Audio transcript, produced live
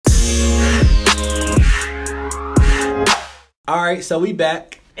All right, so we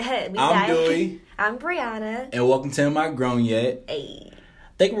back. I'm Dewey. I'm Breyanna. And welcome to Am I Grown Yet? Hey. I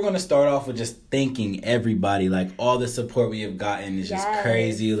think we're going to start off with just thanking everybody. Like, all the support we have gotten is just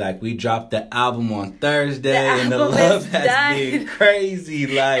crazy. Like, we dropped the album on Thursday, and the love has been crazy.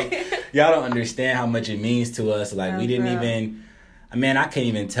 Like, y'all don't understand how much it means to us. Like, we didn't even... I can't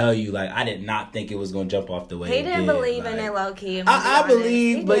even tell you. Like, I did not think it was going to jump off the way it did. He didn't believe in it, low-key. I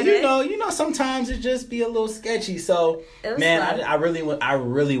believe, but you know, sometimes it just be a little sketchy. So, man, I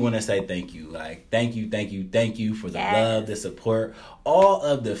really want to say thank you. Like, thank you for the love, the support, all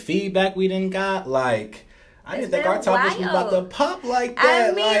of the feedback we didn't got. Like, I didn't think our topics was about to pop like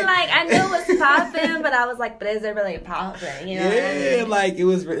that. I knew it was popping, but I was like, but is it really popping? You know what I mean? Like,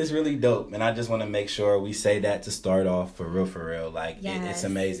 it's really dope. And I just want to make sure we say that to start off for real. Like, it's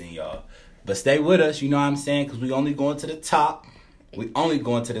amazing, y'all. But stay with us, you know what I'm saying? Because we only going to the top. It's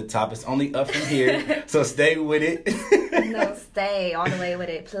only up from here. So stay with it. No, stay all the way with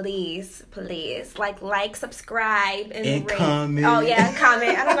it. Please. Like, subscribe, and rate. Comment. Oh, yeah,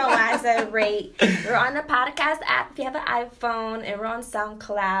 comment. I don't know why I said rate. We're on the podcast app if you have an iPhone, and we're on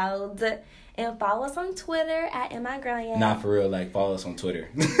SoundCloud. And follow us on Twitter at Am I Grown Yet? Not for real. Like, follow us on Twitter.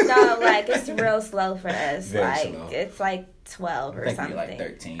 No, like, it's real slow for us. Very slow. It's like 12 or something. I think we're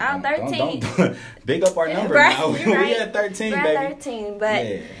like 13. Oh, 13. Don't big up our number right, now. Right. We're at 13, we're baby. At 13, but...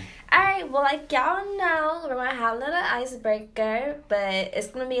 Yeah. Alright, well, like y'all know, we're going to have a little icebreaker, but it's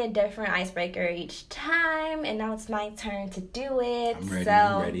going to be a different icebreaker each time, and now it's my turn to do it. I'm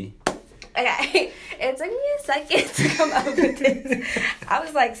ready. Okay, it took me a second to come up with this. I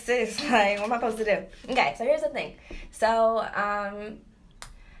was like, sis, like, what am I supposed to do? Okay, so here's the thing. So,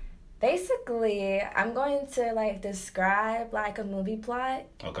 basically, I'm going to, like, describe, like, a movie plot.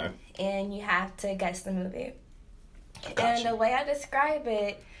 Okay. And you have to guess the movie. Gotcha. And the way I describe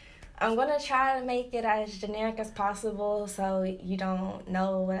it, I'm going to try to make it as generic as possible so you don't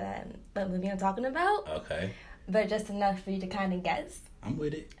know what movie I'm talking about. Okay. But just enough for you to kind of guess. I'm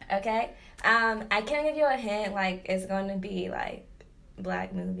with it. Okay. I can give you a hint, like, it's going to be, like,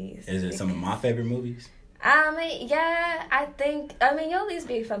 black movies. Is it some of my favorite movies? Yeah, I think, you'll at least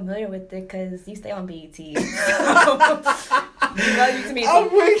be familiar with it because you stay on BET. So, you know you to be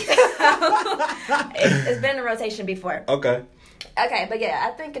it's been in rotation before. Okay, but yeah,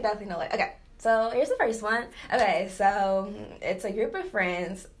 I think you definitely know it. Okay, so here's the first one. Okay, so it's a group of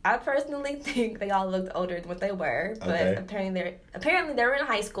friends. I personally think they all looked older than what they were, but apparently they were in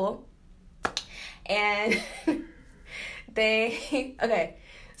high school. And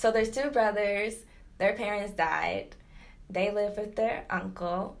so there's two brothers. Their parents died. They live with their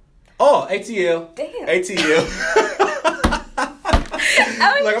uncle. Oh, ATL. Damn. ATL.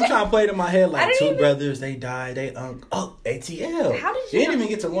 I'm trying to play it in my head. Like, two brothers, they died. They Oh, ATL. How did you? You didn't even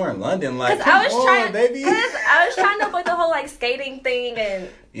get to Lauren London. Like, I was trying to avoid the whole, like, skating thing and.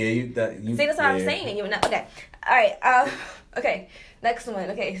 Yeah, you see, that's what I'm saying. You know. Okay. All right. Okay. Next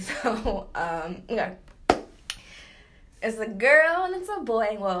one. Okay. So okay. It's a girl and it's a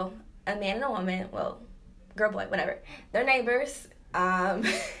boy. Well, a man and a woman. Well, girl, boy, whatever. They're neighbors.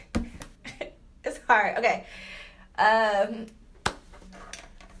 It's hard. Okay.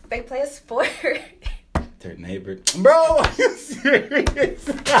 They play a sport. Their neighbor. Bro, are you serious?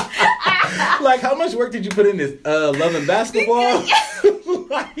 Like, how much work did you put in this? Loving basketball?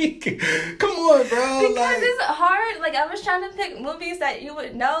 Like, come on, bro. Because it's hard. Like, I was trying to pick movies that you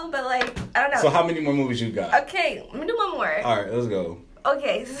would know, but, like, I don't know. So how many more movies you got? Okay, let me do one more. All right, let's go.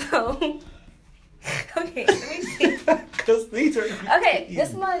 Okay, so... Okay, let me see. Because these are... Okay,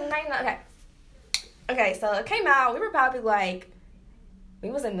 this one... Okay, so it came out. We were probably, like... We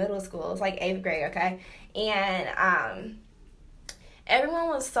was in middle school. It was, like, 8th grade, okay? And, everyone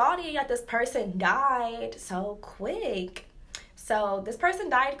was salty that this person died so quick. So, this person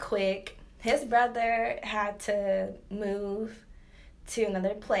died quick. His brother had to move to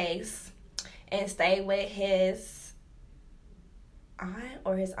another place and stay with his aunt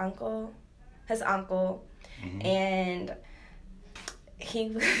or his uncle. His uncle. Mm-hmm. And he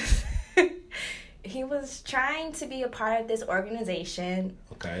was... He was trying to be a part of this organization.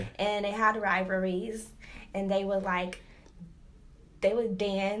 Okay. And they had rivalries. And they would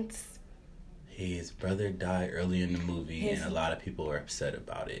dance. His brother died early in the movie, and a lot of people were upset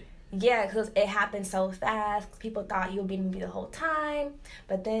about it. Yeah, because it happened so fast. People thought he would be in the movie the whole time.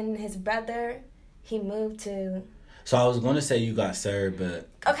 But then his brother, he moved to... So I was going to say you got served, but...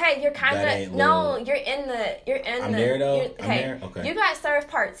 Okay, you're kind of... No, you're in the... I'm there, though? Okay. I'm there? Okay. You got served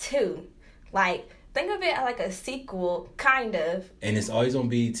part 2. Like, think of it like a sequel, kind of. And it's always on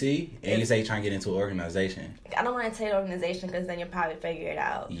BET. And you say you're trying to get into an organization. I don't want to tell you the organization because then you'll probably figure it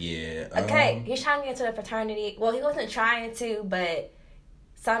out. Yeah. Okay, he's trying to get into the fraternity. Well, he wasn't trying to, but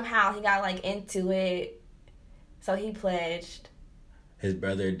somehow he got, like, into it. So he pledged. His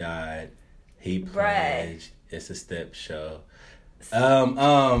brother died. He pledged. It's a step show.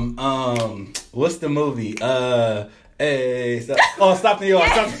 What's the movie? Hey, Stop New York.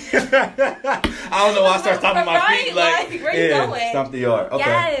 Yes. I don't know why I start stomping my feet. Like, where you going? Stop New York. Okay.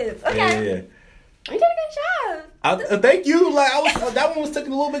 Yes. Okay. Yeah. You did a good job. Thank you. Like, that one was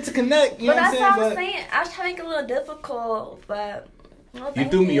taking a little bit to connect. You know what I'm saying? That's what I was saying. I was trying to make it a little difficult, but... Well, you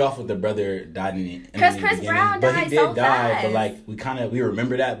threw me off with the brother died in the Because Chris Brown died. But he did die, but like we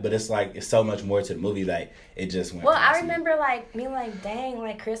remember that, but it's like it's so much more to the movie. Like it just went. Well, I remember like being like, dang,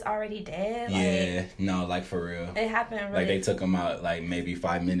 like Chris already dead. Yeah, like, no, like for real. It happened really. Like they took him out like maybe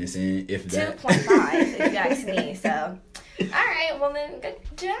 5 minutes in, if that. 2.5, if you ask me. So, all right, well then, good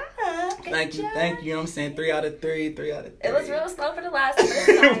job. Thank you. You know what I'm saying? 3 out of 3. 3 out of 3. It was real slow for the last time.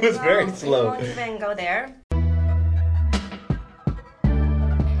 It was very slow. We won't even go there.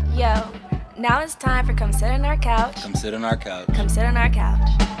 Yo, now it's time for Come Sit on Our Couch. Come sit on our couch. Come sit on our couch.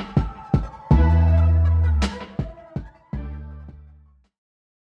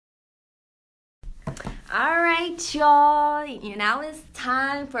 All right, y'all. Now it's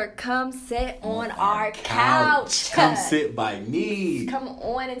time for Come Sit on Our Couch. Come sit by me. Come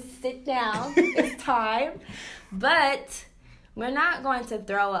on and sit down. It's time. But we're not going to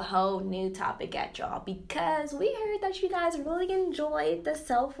throw a whole new topic at y'all because we heard that you guys really enjoyed the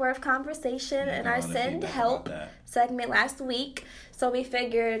self-worth conversation and our Send Help segment last week. So we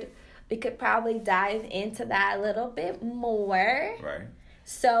figured we could probably dive into that a little bit more. Right.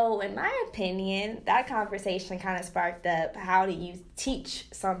 So in my opinion, that conversation kind of sparked up how do you teach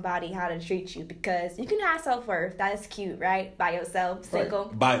somebody how to treat you, because you can have self-worth. That is cute, right? By yourself,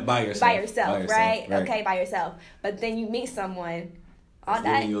 single. Right. By yourself. By yourself, right? Okay, by yourself. But then you meet someone, all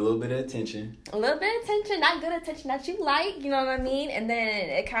that. Giving you a little bit of attention. A little bit of attention, not good attention that you like, you know what I mean? And then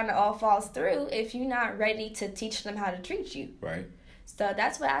it kind of all falls through if you're not ready to teach them how to treat you. Right. So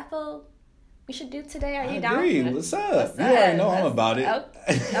that's what I feel we should do today. Are you down? I agree. What's up? You already know I'm about it.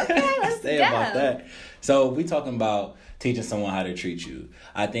 Okay, let's say go. about that. So we talking about teaching someone how to treat you.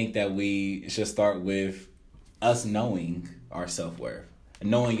 I think that we should start with us knowing our self-worth,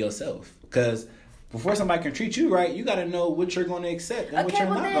 knowing yourself. Because before somebody can treat you right, you got to know what you're going to accept and what you're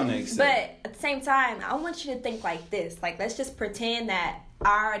not going to accept. But at the same time, I want you to think like this. Like, let's just pretend that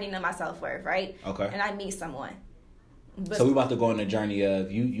I already know my self-worth, right? Okay. And I meet someone. But so we about to go on the journey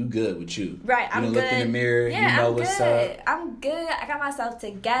of you good with you. Right, I'm good. You look in the mirror, yeah, you know I'm what's good. up. I'm good. I got myself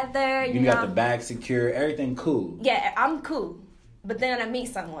together. You got the bag secure, everything cool. Yeah, I'm cool. But then I meet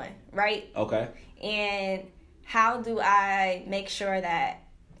someone, right? Okay. And how do I make sure that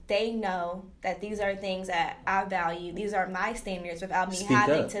they know that these are things that I value? These are my standards without me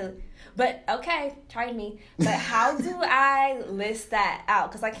having to... But, okay, try me. But how do I list that out?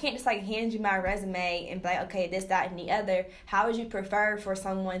 Because I can't just, like, hand you my resume and be like, okay, this, that, and the other. How would you prefer for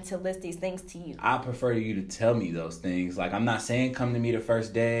someone to list these things to you? I prefer you to tell me those things. Like, I'm not saying come to me the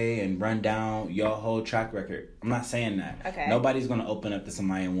first day and run down your whole track record. I'm not saying that. Okay. Nobody's going to open up to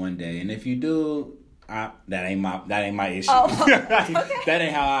somebody in one day. And if you do... that ain't my issue. Oh, okay.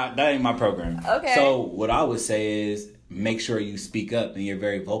 that ain't my program. Okay. So what I would say is make sure you speak up and you're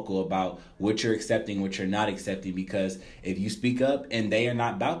very vocal about what you're accepting, what you're not accepting, because if you speak up and they are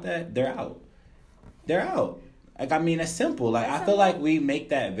not about that, they're out. They're out. Like, I mean, it's simple. Like, I feel like we make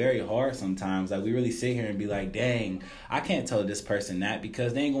that very hard sometimes. Like, we really sit here and be like, dang, I can't tell this person that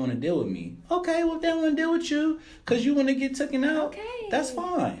because they ain't going to deal with me. Okay, well, if they don't want to deal with you because you want to get taken out, okay, that's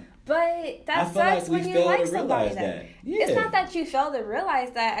fine. But that sucks when you like somebody that. Yeah. It's not that you fail to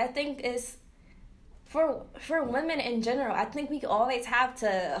realize that. I think it's for women in general. I think we always have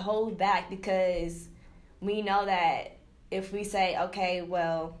to hold back because we know that if we say, okay,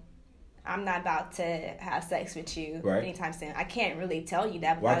 well, I'm not about to have sex with you anytime soon. I can't really tell you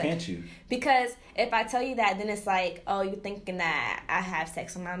that. Why can't you? Because if I tell you that, then it's like, oh, you're thinking that I have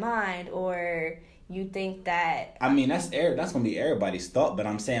sex on my mind, or you think that... I mean, that's going to be everybody's thought, but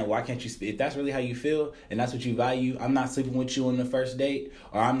I'm saying, why can't you... If that's really how you feel, and that's what you value, I'm not sleeping with you on the first date,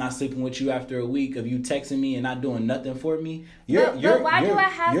 or I'm not sleeping with you after a week of you texting me and not doing nothing for me. But why do I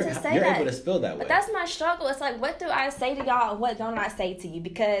have to say that? You're able to feel that way. But that's my struggle. It's like, what do I say to y'all and what don't I say to you?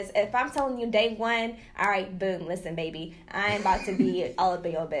 Because if I'm telling you day one, all right, boom, listen, baby, I ain't about to be all up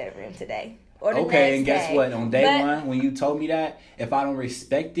in your bedroom today. or the okay, next and guess day. what? On day one, when you told me that, if I don't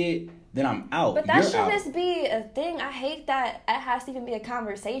respect it, then I'm out. But that You're should out. just be a thing. I hate that it has to even be a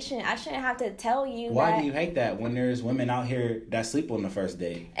conversation. I shouldn't have to tell you Why that. do you hate that when there's women out here that sleep on the first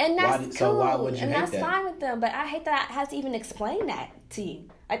date? And that's cool. So why would you and hate that's that? fine with them. But I hate that I have to even explain that to you.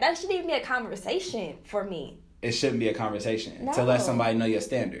 Like, that shouldn't even be a conversation for me. It shouldn't be a conversation No. to let somebody know your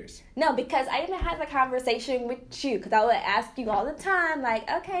standards. No, because I even had a conversation with you. Because I would ask you all the time, like,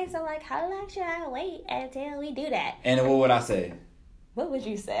 okay, so, like, how long should I wait until we do that? And what would I say? What would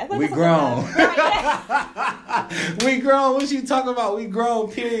you say? We grown. We grown. What you talking about? We grown,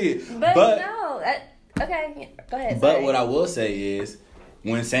 period. But no. Okay, go ahead. But sorry. what I will say is,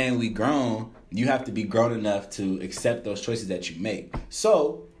 when saying we grown, you have to be grown enough to accept those choices that you make.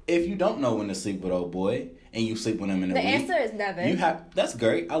 So, if you don't know when to sleep with old boy, and you sleep with him in a week. The answer is never. That's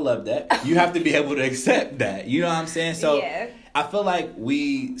great. I love that. You have to be able to accept that. You know what I'm saying? So yeah. I feel like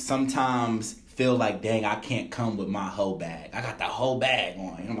we sometimes feel like, dang, I can't come with my whole bag. I got the whole bag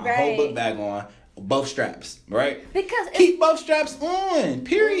on. My whole book bag on. Both straps, right? Because keep both straps on,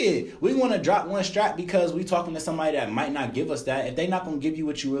 period. We want to drop one strap because we talking to somebody that might not give us that. If they not going to give you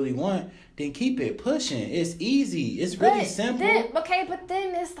what you really want, then keep it pushing. It's easy. It's really simple. But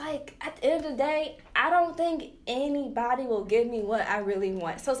then it's like, at the end of the day, I don't think anybody will give me what I really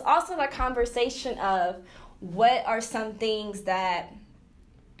want. So it's also a conversation of what are some things that,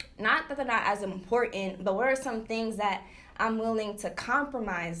 not that they're not as important, but what are some things that I'm willing to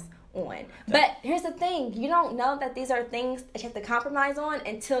compromise on. But here's the thing, you don't know that these are things that you have to compromise on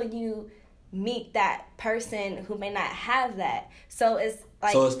until you meet that person who may not have that. So it's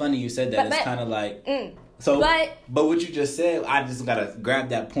like, so it's funny you said that. It's kind of like but what you just said, I just gotta grab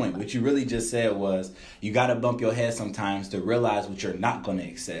that point. What you really just said was, you gotta bump your head sometimes to realize what you're not gonna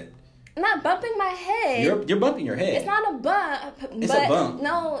accept. I'm not bumping my head. You're bumping your head. It's not a bump. It's a bump.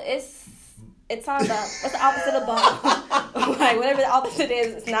 No, it's not a bump. What's the opposite of bump? Like, whatever the opposite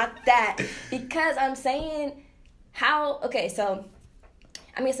is, it's not that. Because I'm saying so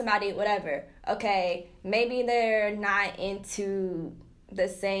I mean somebody, whatever. Okay, maybe they're not into the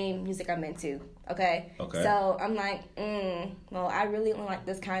same music I'm into. Okay. So I'm like, well, I really don't like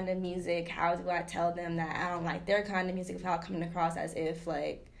this kind of music. How do I tell them that I don't like their kind of music without coming across as if,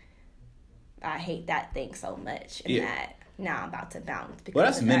 like, I hate that thing so much and that now I'm about to bounce. Well,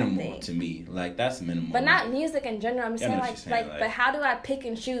 that's minimal to me. Like, that's minimal. But not music in general. I'm saying, like, but how do I pick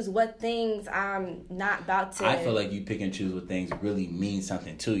and choose what things I'm not about to... I feel like you pick and choose what things really mean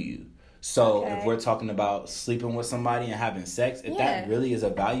something to you. So if we're talking about sleeping with somebody and having sex, if that really is a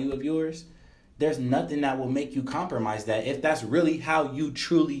value of yours, there's nothing that will make you compromise that if that's really how you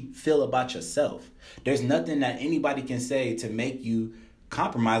truly feel about yourself. There's nothing that anybody can say to make you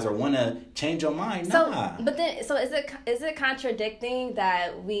compromise or want to change your mind. Nah. So is it contradicting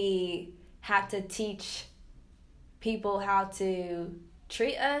that we have to teach people how to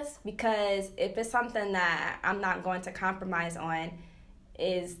treat us? Because if it's something that I'm not going to compromise on,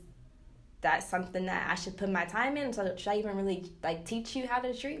 is that something that I should put my time in? So should I even really, like, teach you how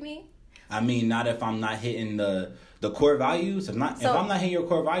to treat me? I mean, not if I'm not hitting the core values. If I'm not hitting your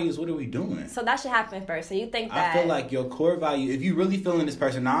core values, what are we doing? So that should happen first. So you think that... I feel like your core value, if you really feeling this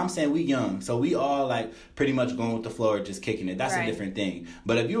person, now I'm saying we young, so we all, like, pretty much going with the flow or just kicking it. That's a different thing.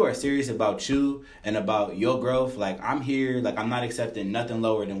 But if you are serious about you and about your growth, like, I'm here, like, I'm not accepting nothing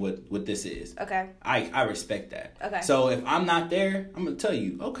lower than what this is. Okay. I respect that. Okay. So if I'm not there, I'm going to tell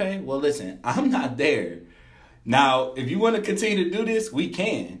you, okay, well, listen, I'm not there. Now, if you want to continue to do this, we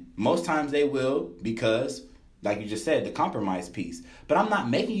can. Most times they will, because, like you just said, the compromise piece. But I'm not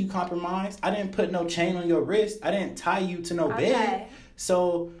making you compromise. I didn't put no chain on your wrist. I didn't tie you to no bed.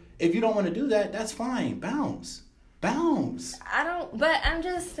 So if you don't want to do that, that's fine. Bounce. But I'm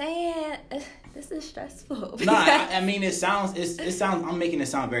just saying, this is stressful. No, I mean, it sounds, I'm making it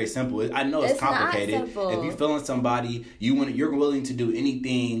sound very simple. I know it's complicated. Not simple. If you're feeling somebody, you're willing to do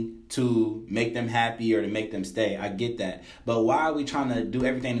anything to make them happy or to make them stay. I get that. But why are we trying to do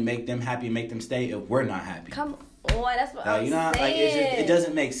everything to make them happy and make them stay if we're not happy? Come on, that's what I'm saying. Like, it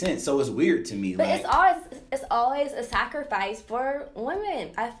doesn't make sense. So it's weird to me. But it's always a sacrifice for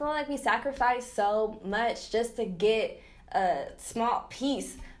women. I feel like we sacrifice so much just to get a small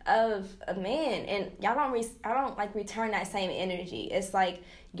piece of a man, and I don't like return that same energy. It's like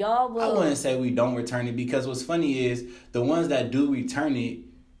y'all will... I wouldn't say we don't return it, because what's funny is the ones that do return it,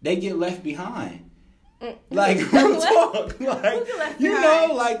 they get left behind. Like, real talk. Like, you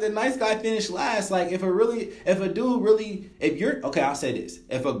know, like, the nice guy finished last. Like, if a dude really, I'll say this.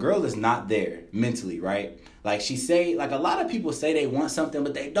 If a girl is not there mentally, right? Like, a lot of people say they want something,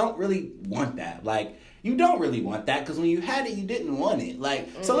 but they don't really want that. Like, You don't really want that because when you had it, you didn't want it. Like,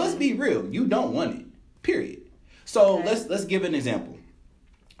 so let's be real. You don't want it. Period. So let's give an example.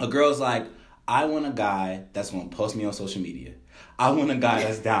 A girl's like, I want a guy that's going to post me on social media. I want a guy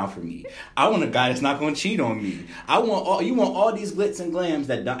that's down for me. I want a guy that's not going to cheat on me. You want all these glitz and glams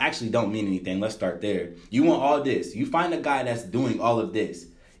that don't mean anything. Let's start there. You want all this. You find a guy that's doing all of this.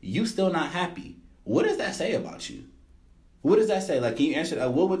 You still not happy. What does that say about you? What does that say? Like, can you answer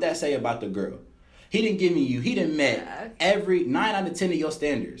that? What would that say about the girl? He didn't met every 9 out of 10 of your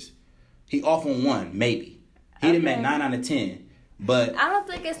standards. He off on 1, maybe. He didn't met 9 out of 10. But I don't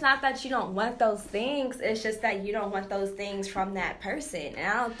think it's not that you don't want those things. It's just that you don't want those things from that person. And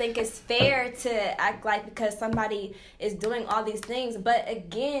I don't think it's fair to act like because somebody is doing all these things. But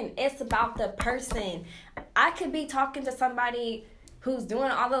again, it's about the person. I could be talking to somebody who's doing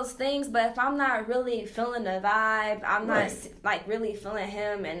all those things, but if I'm not really feeling the vibe, I'm not like really feeling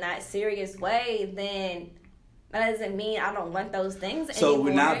him in that serious way, then that doesn't mean I don't want those things anymore. So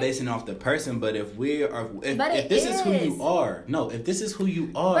we're not basing off the person, but if this is who you are. No, if this is who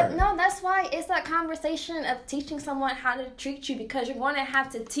you are. But no, that's why it's that conversation of teaching someone how to treat you, because you're going to have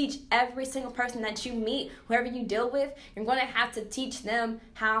to teach every single person that you meet, whoever you deal with, you're going to have to teach them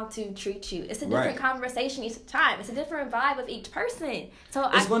how to treat you. It's a different conversation each time. It's a different vibe with each person. So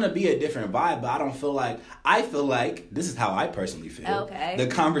it's going to be a different vibe, but I feel like this is how I personally feel. Okay. The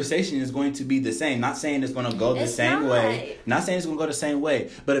conversation is going to be the same. Not saying it's going to go the same way. Not saying it's going to go the same way.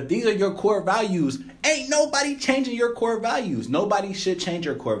 But if these are your core values, ain't nobody changing your core values. Nobody should change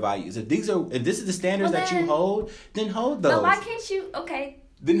your core values. If this is the standards that you hold, then hold those. But why can't you? Okay.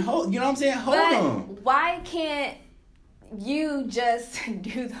 Then hold. You know what I'm saying? Hold them. Why can't you just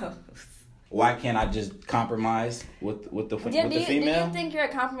do those? Why can't I just compromise with the female? Do you think you're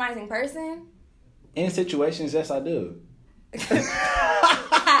a compromising person? In situations, yes, I do.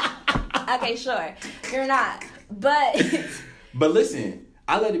 Okay, sure. You're not. But listen,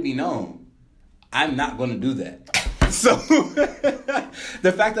 I let it be known, I'm not going to do that. So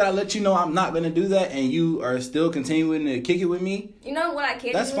the fact that I let you know I'm not going to do that and you are still continuing to kick it with me. You know what I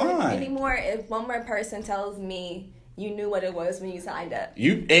can't do fine. Anymore? If one more person tells me you knew what it was when you signed up.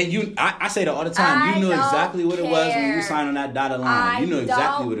 I say that all the time. You knew exactly what it was when you signed on that dotted line. You knew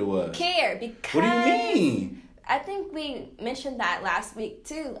exactly what it was. Care because what do you mean? I think we mentioned that last week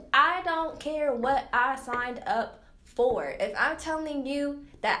too. I don't care what I signed up for. If I'm telling you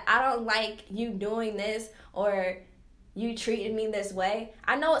that I don't like you doing this or you treated me this way,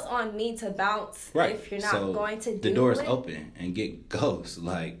 I know it's on me to bounce if you're not going to do it. The door's open and get ghosts.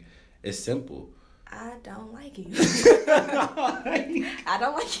 Like, it's simple. I don't like you. I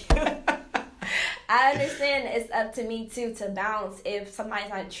don't like you. I understand it's up to me too to bounce if somebody's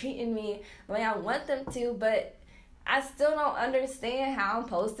not treating me the way I want them to, but I still don't understand how I'm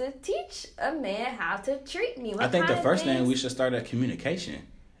supposed to teach a man how to treat me. I think the first thing we should start at communication.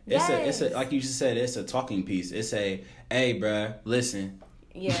 It's a like you just said, it's a talking piece. It's a, hey, bruh, listen.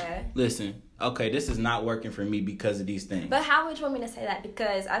 Yeah. Listen. Okay, this is not working for me because of these things. But how would you want me to say that?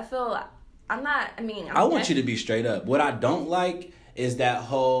 Because I feel I want you to be straight up. What I don't like is that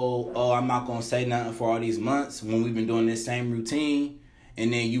whole, I'm not going to say nothing for all these months when we've been doing this same routine.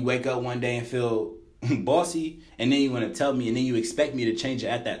 And then you wake up one day and feel bossy. And then you want to tell me and then you expect me to change it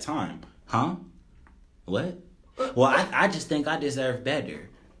at that time. Huh? What? Well, I just think I deserve better.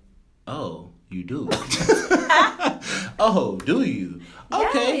 Oh, you do? Oh, do you?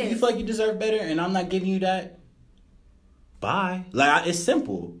 Okay, yes. You feel like you deserve better and I'm not giving you that? Bye. Like, it's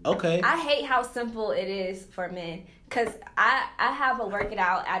simple. Okay. I hate how simple it is for men. Because I have a work it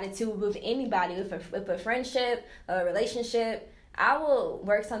out attitude with anybody. With a friendship, a relationship. I will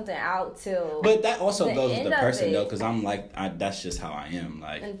work something out till. But that also goes with the person, though. Because I'm like, that's just how I am.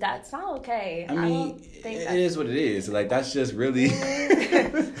 Like, and that's not okay. I mean, it is what it is. Like, that's just really. We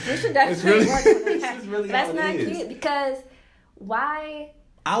should definitely work on that. Really that's not cute. Because why.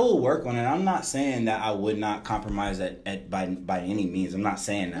 I will work on it. I'm not saying that I would not compromise by any means. I'm not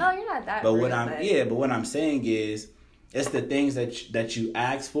saying that. No, you're not that. But what I'm saying is, it's the things that you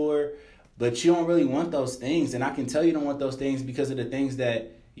ask for, but you don't really want those things. And I can tell you don't want those things because of the things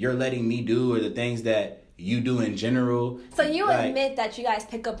that you're letting me do or the things that you do in general. So you admit that you guys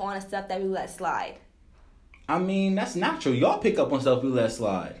pick up on stuff that we let slide. I mean, that's natural. Y'all pick up on stuff we let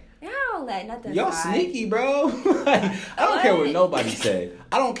slide. I don't let nothing Y'all slide. Sneaky, bro. I don't care what nobody say.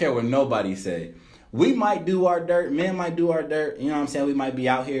 I don't care what nobody say. We might do our dirt. Men might do our dirt. You know what I'm saying? We might be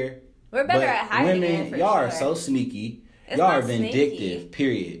out here. We're better at hiding it, for y'all sure. are so sneaky. Y'all are vindictive, sneaky.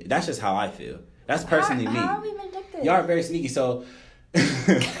 Period. That's just how I feel. That's personally me. How are we vindictive? Y'all are very sneaky. So,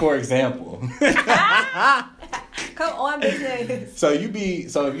 for example. Come on, business. So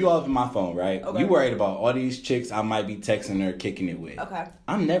if you off my phone, right? Okay. You worried about all these chicks I might be texting or kicking it with. Okay.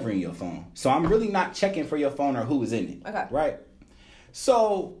 I'm never in your phone. So I'm really not checking for your phone or who is in it. Okay. Right?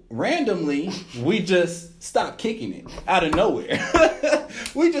 So randomly, we just stopped kicking it out of nowhere.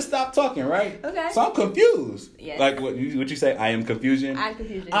 We just stopped talking, right? Okay. So I'm confused. Yes. Like what you say? I am confusion. I'm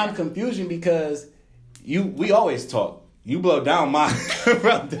confusion. I'm confusion because we always talk. You blow down my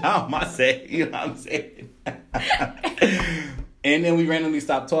set. You know what I'm saying? And then we randomly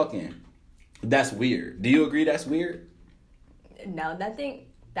stopped talking. That's weird. Do you agree that's weird? No, nothing.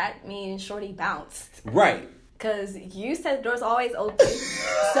 That means shorty bounced. Right. Because you said the door's always open.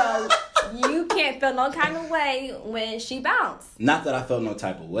 So you can't feel no kind of way when she bounced. Not that I felt no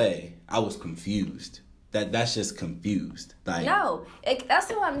type of way. I was confused. That's just confused. Like, no, that's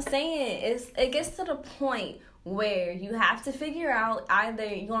what I'm saying. It gets to the point where you have to figure out either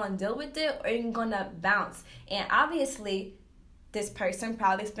you're going to deal with it or you're going to bounce. And obviously, this person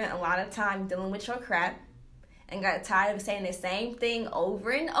probably spent a lot of time dealing with your crap and got tired of saying the same thing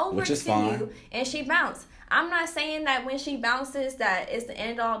over and over to you, and she bounced. I'm not saying that when she bounces that it's the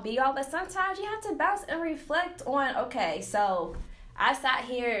end all be all, but sometimes you have to bounce and reflect on, okay, so I sat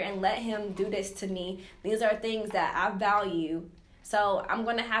here and let him do this to me. These are things that I value. So I'm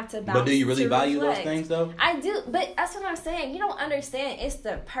going to have to bounce. But do you really value reflect. those things, though? I do, but that's what I'm saying. You don't understand. It's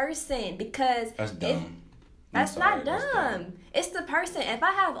the person because... That's dumb. That's not dumb. It's the person. If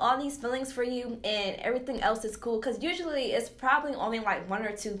I have all these feelings for you and everything else is cool, because usually it's probably only like one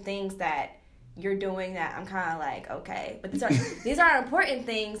or two things that you're doing that I'm kind of like, okay. But these are important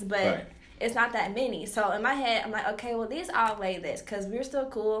things, but right. It's not that many. So in my head, I'm like, okay, well, these outweigh this because we're still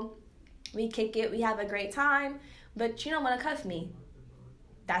cool. We kick it. We have a great time. But you don't want to cuff me.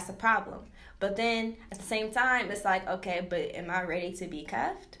 That's a problem. But then at the same time, it's like, okay, but am I ready to be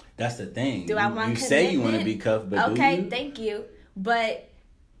cuffed? That's the thing. Do I want you say you want to be cuffed, but okay, do you? Thank you. But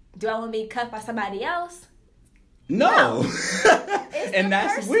do I want to be cuffed by somebody else? No. And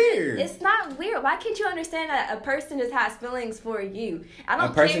that's person. Weird. It's not weird. Why can't you understand that a person just has feelings for you? A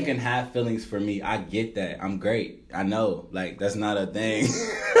person can have feelings for me. I get that. I'm great. I know. Like, that's not a thing.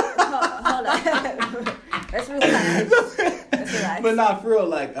 Hold on. Let's relax. But not for real.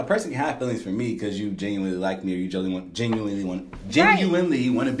 Like, a person can have feelings for me because you genuinely like me or you genuinely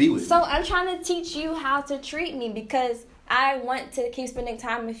want to be with me. So I'm trying to teach you how to treat me because I want to keep spending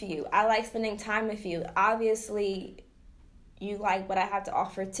time with you. I like spending time with you. Obviously, you like what I have to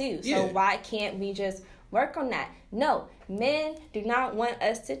offer too. So yeah. Why can't we just work on that? No, men do not want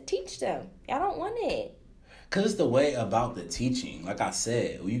us to teach them. Y'all don't want it. Because it's the way about the teaching. Like I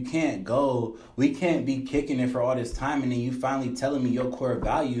said, we can't be kicking it for all this time and then you finally telling me your core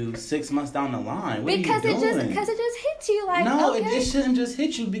values 6 months down the line. What because are you doing? Because it just hits you like, no, okay. It shouldn't just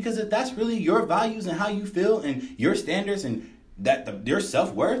hit you because if that's really your values and how you feel and your standards and your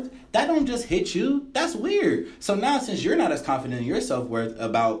self-worth, that don't just hit you. That's weird. So now since you're not as confident in your self-worth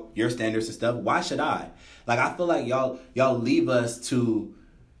about your standards and stuff, why should I? Like, I feel like y'all leave us to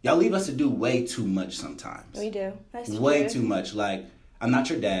do way too much sometimes. We do. That's way true. Too much. Like, I'm not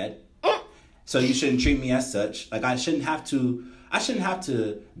your dad, so you shouldn't treat me as such. Like, I shouldn't have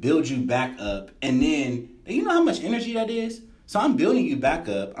to build you back up, and then you know how much energy that is. So I'm building you back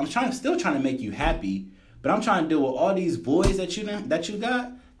up. I'm still trying to make you happy, but I'm trying to deal with all these voids that you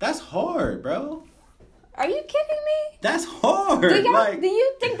got. That's hard, bro. Are you kidding me? That's hard. Do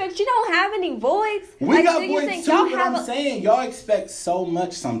you think that you don't have any voids? We got voids too, but I'm saying y'all expect so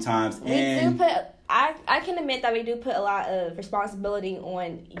much sometimes. I can admit that we do put a lot of responsibility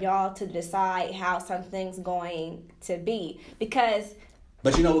on y'all to decide how something's going to be.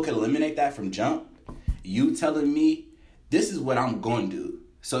 But you know what could eliminate that from jump? You telling me, this is what I'm going to do.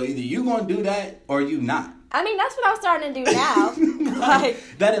 So either you going to do that or you not. I mean, that's what I'm starting to do now.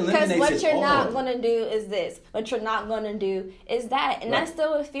 That eliminates it all. Because what you're not going to do is this. What you're not going to do is that. And that's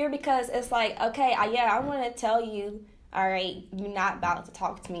still a fear because it's like, okay, I want to tell you, all right, you're not about to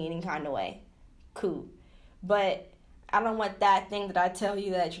talk to me any kind of way. Cool. But I don't want that thing that I tell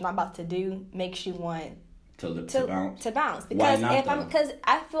you that you're not about to do makes you want to bounce. To bounce. Because because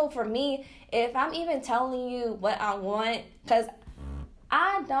I feel for me, if I'm even telling you what I want, because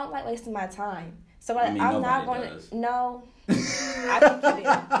I don't like wasting my time. So I'm not going to. No, I think you do.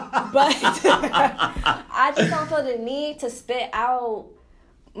 But I just don't feel the need to spit out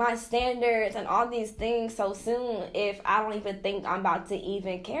my standards and all these things so soon if I don't even think I'm about to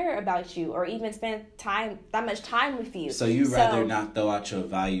even care about you or even spend that much time with you. So you'd rather not throw out your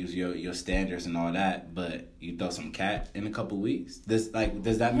values, your standards and all that, but you throw some cat in a couple weeks? Does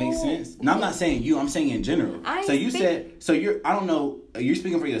that make sense? No, I'm not saying you. I'm saying in general. I don't know you're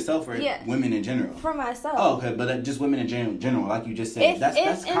speaking for yourself or women in general? For myself. Oh, okay, but just women in general, like you just said.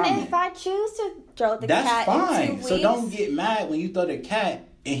 That's common. And if I choose to throw the cat, that's fine. in 2 weeks, so don't get mad when you throw the cat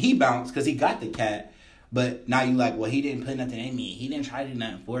and he bounced because he got the cat. But now you like, well, he didn't put nothing in me. He didn't try to do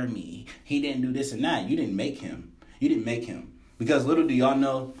nothing for me. He didn't do this and that. You didn't make him. Because little do y'all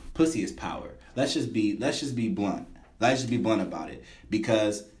know, pussy is power. Let's just be blunt. Let's just be blunt about it.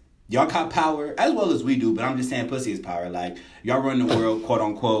 Because y'all got power as well as we do, but I'm just saying pussy is power. Like, y'all run the world, quote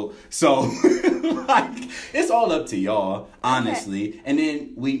unquote. So, like, it's all up to y'all, honestly. Okay. And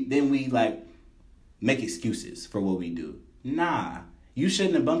then we like make excuses for what we do. Nah. You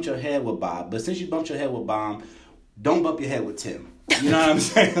shouldn't have bumped your head with Bob, but since you bumped your head with Bob, don't bump your head with Tim. You know what I'm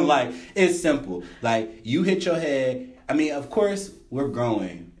saying? Like, it's simple. Like, you hit your head. I mean, of course, we're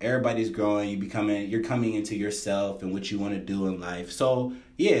growing. Everybody's growing. You're coming into yourself and what you want to do in life. So,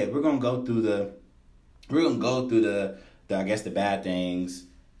 yeah, we're gonna go through the I guess the bad things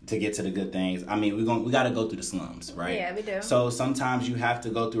to get to the good things. I mean, we gotta go through the slums, right? Yeah, we do. So sometimes you have to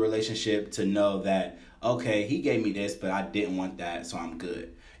go through a relationship to know that, okay, he gave me this, but I didn't want that, so I'm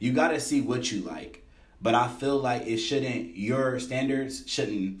good. You got to see what you like. But I feel like your standards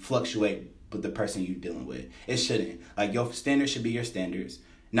shouldn't fluctuate with the person you're dealing with. It shouldn't. Like, your standards should be your standards.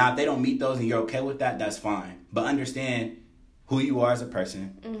 Now, if they don't meet those and you're okay with that, that's fine. But understand who you are as a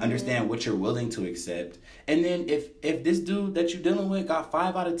person. Mm-hmm. Understand what you're willing to accept. And then if this dude that you're dealing with got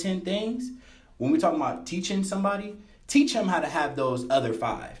 5 out of 10 things, when we're talking about teaching somebody, teach him how to have those other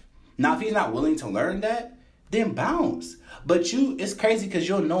 5. Now, if he's not willing to learn that, then bounce. But it's crazy because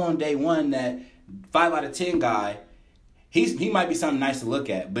you'll know on day one that 5 out of 10 guy, he might be something nice to look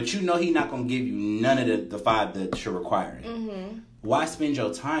at, but you know he's not going to give you none of the 5 that you're requiring. Mm-hmm. Why spend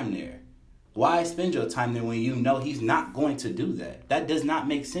your time there? Why spend your time there when you know he's not going to do that? That does not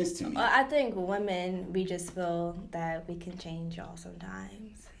make sense to me. Well, I think women, we just feel that we can change y'all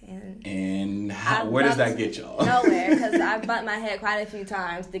sometimes. And where does that get y'all? Nowhere, because I've bumped my head quite a few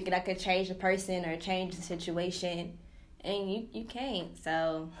times thinking I could change the person or change the situation, and you can't.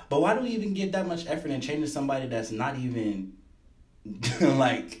 So. But why do we even give that much effort in changing somebody that's not even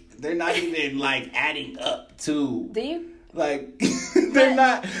like they're not even like adding up to? Do you? Like they're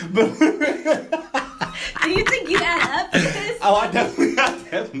not. But do you think you add up to this? Oh, I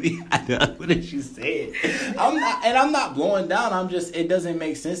definitely add up. What did you say? I'm not blowing down. I'm just, it doesn't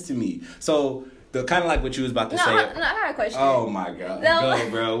make sense to me. So the kind of like what you was about to say. I got a question. Oh my God. Go,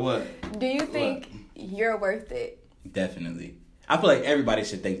 bro. What? Do you think you're worth it? Definitely. I feel like everybody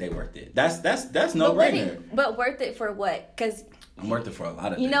should think they're worth it. That's no brainer. But worth it for what? Because I'm worth it for a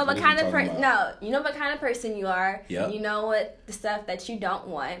lot of things. You know what kind of person you are. Yep. You know what the stuff that you don't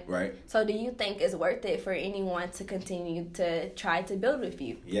want. Right. So do you think it's worth it for anyone to continue to try to build with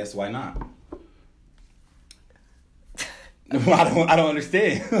you? Yes, why not? I don't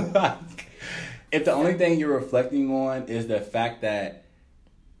understand. If the only thing you're reflecting on is the fact that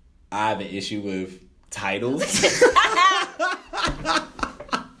I have an issue with titles,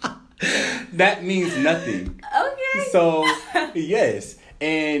 that means nothing. Okay. So, yes.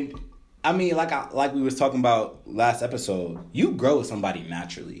 And I mean, like we was talking about last episode, you grow with somebody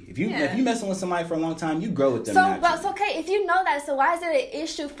naturally. If you messing with somebody for a long time, you grow with them naturally. But it's okay. If you know that, so why is it an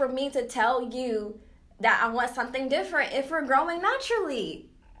issue for me to tell you that I want something different if we're growing naturally?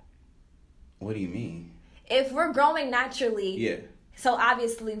 What do you mean? If we're growing naturally. Yeah. So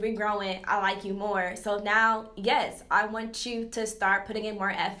obviously we're growing. I like you more. So now, yes, I want you to start putting in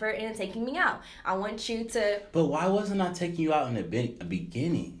more effort and taking me out. I want you to. But why wasn't I taking you out in the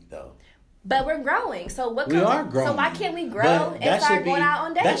beginning though? But we're growing. So we are growing. So why can't we grow and start going out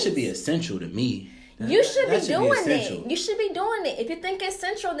on dates? That should be essential to me. You should be doing it. You should be doing it. If you think it's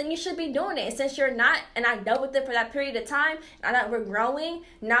central, then you should be doing it. And since you're not, and I dealt with it for that period of time, and that we're growing,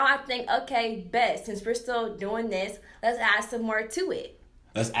 now I think, okay, best. Since we're still doing this, let's add some more to it.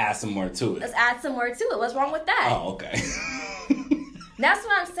 What's wrong with that? Oh, okay. That's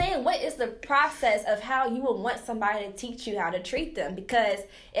what I'm saying. What is the process of how you would want somebody to teach you how to treat them? Because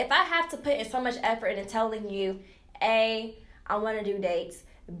if I have to put in so much effort into telling you, A, I want to do dates,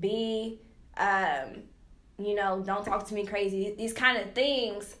 B, don't talk to me crazy. These kind of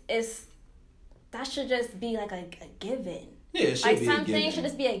things that should just be like a given. Yeah, it should be a given. Some things should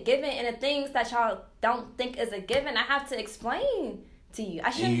just be a given, and the things that y'all don't think is a given, I have to explain to you.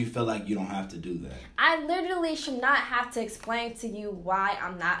 And you feel like you don't have to do that. I literally should not have to explain to you why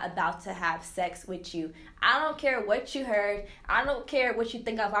I'm not about to have sex with you. I don't care what you heard. I don't care what you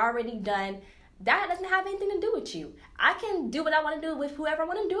think I've already done. That doesn't have anything to do with you. I can do what I want to do with whoever I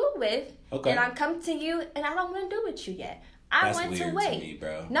want to do it with. Okay. And I come to you and I don't want to do it with you yet. That's weird to me,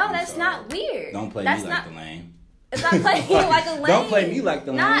 bro. No, that's not weird. Don't play me like the lame. It's not playing you like a lame. Don't play me like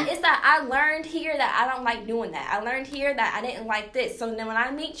the lame. Nah, it's that I learned here that I don't like doing that. I learned here that I didn't like this. So then when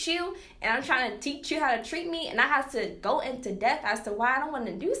I meet you and I'm trying to teach you how to treat me and I have to go into depth as to why I don't want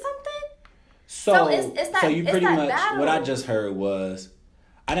to do something. So it's that. So you pretty much battle. What I just heard was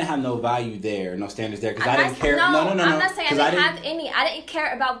I didn't have no value there, no standards there, because I didn't care. No, I'm not saying I didn't have any. I didn't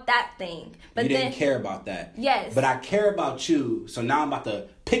care about that thing. But you didn't care about that. Yes. But I care about you, so now I'm about to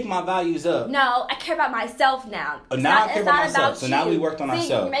pick my values up. No, I care about myself now. Now I care about myself. So now we worked on ourselves.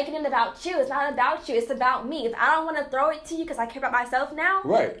 You're making it about you. It's not about you. It's about me. If I don't want to throw it to you because I care about myself now,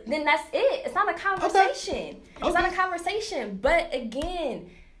 right? Then that's it. It's not a conversation. Okay. It's not a conversation. But again,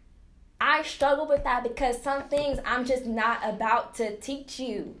 I struggle with that because some things I'm just not about to teach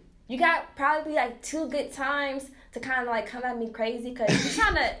you. You got probably like 2 good times to kind of like come at me crazy because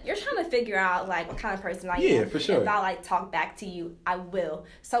you're trying to figure out like what kind of person I am. Yeah, for sure. If I like talk back to you, I will.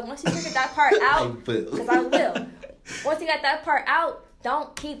 So once you figure that part out, because I will. Once you got that part out,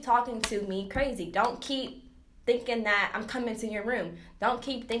 don't keep talking to me crazy. Don't keep thinking that I'm coming to your room. Don't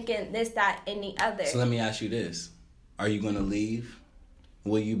keep thinking this, that, and the other. So let me ask you this: are you gonna leave?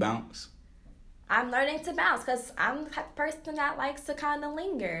 Will you bounce? I'm learning to bounce because I'm the type of person that likes to kind of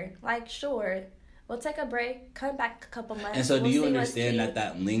linger. Like, sure, we'll take a break, come back a couple months. And so do you understand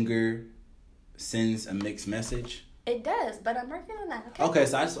that linger sends a mixed message? It does, but I'm working on that. Okay,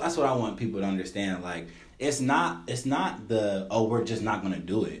 so that's what I want people to understand. Like, it's not the, oh, we're just not going to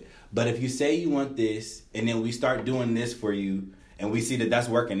do it. But if you say you want this and then we start doing this for you and we see that that's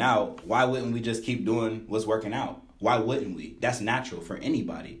working out, why wouldn't we just keep doing what's working out? Why wouldn't we? That's natural for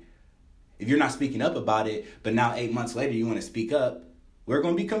anybody. If you're not speaking up about it, but now 8 months later you want to speak up, we're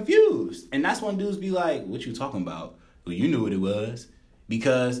going to be confused. And that's when dudes be like, what you talking about? Well, you knew what it was.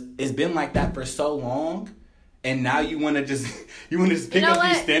 Because it's been like that for so long. And now you want to just pick up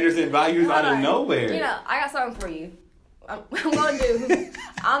these standards and values out of nowhere. You know, I got something for you. I'm going to do.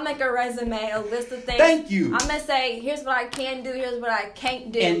 I'll make a resume, a list of things. Thank you. I'm going to say, here's what I can do, here's what I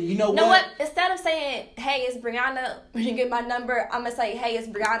can't do. And you know what? Instead of saying, hey, it's Breyanna, when you get my number, I'm going to say, hey, it's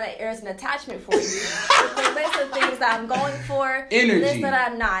Breyanna, there's an attachment for you. It's a list of things that I'm going for. Energy. List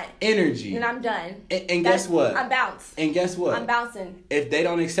that I'm not. Energy. And I'm done. And guess what? I bounce. And guess what? I'm bouncing. If they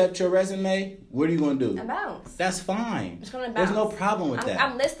don't accept your resume, what are you going to do? I bounce. That's fine. I'm just going to bounce. There's no problem with that.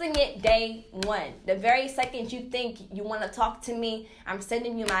 I'm listing it day one. The very second you think you want to talk to me, I'm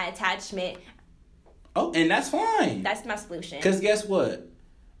sending you my attachment. Oh, and that's fine. That's my solution. Because guess what?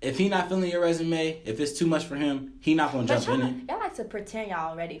 If he not feeling your resume, if it's too much for him, he not going to jump in it. Y'all like to pretend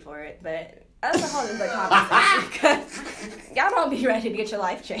y'all ready for it, but that's a whole other conversation. Because y'all don't be ready to get your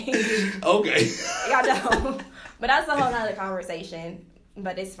life changed. Okay. Y'all don't. But that's a whole other conversation.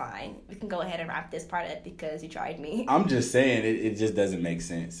 But it's fine. We can go ahead and wrap this part up because you tried me. I'm just saying, it just doesn't make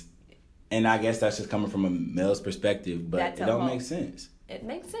sense. And I guess that's just coming from a male's perspective, but it don't make sense. It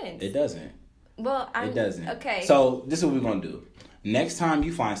makes sense. It doesn't. Well, it doesn't. Okay. So this is what we're going to do. Next time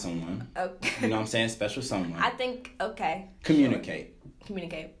you find someone, okay. You know what I'm saying, special someone. I think, okay. Communicate. Sure.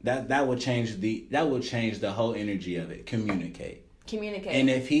 Communicate. That will change the whole energy of it. Communicate. Communicate. And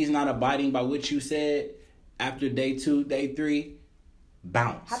if he's not abiding by what you said after day 2, day 3,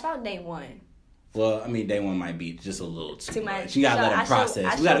 bounce. How about day 1? Well, I mean, day 1 might be just a little too much. You gotta let him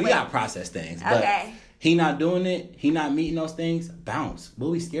process. We gotta process things. But okay. He not doing it. He not meeting those things. Bounce. What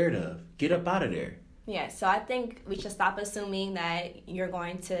we scared of? Get up out of there. Yeah. So I think we should stop assuming that you're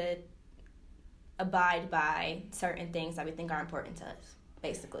going to abide by certain things that we think are important to us.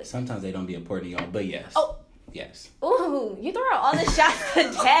 Basically. Sometimes they don't be important to y'all, but yes. Oh. Yes. Ooh, you throw all the shots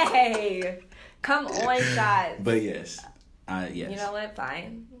today. Come on, shots. But yes. Yes. You know what?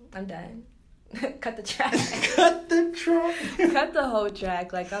 Fine. I'm done. Cut the track. Cut the track. Cut the whole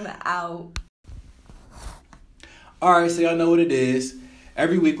track. Like, I'm out. Alright, so y'all know what it is.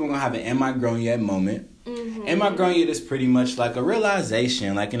 Every week we're going to have an Am I Grown Yet moment. Mm-hmm. Am I Grown Yet is pretty much like a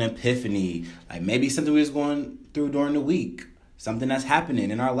realization, like an epiphany. Like maybe something we was going through during the week. Something that's happening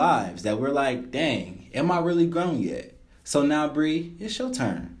in our lives that we're like, dang, am I really grown yet? So now, Bree, it's your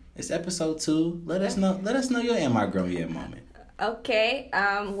turn. It's episode 2. Let us know your Am I Grown Yet moment. Okay,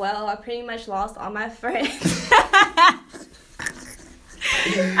 well, I pretty much lost all my friends.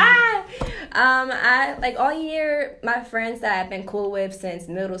 I like all year, my friends that I've been cool with since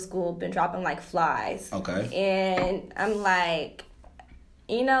middle school been dropping like flies. Okay. And I'm like,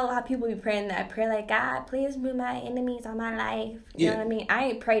 you know how people be praying that prayer, like, God, please remove my enemies on my life. You know what I mean? I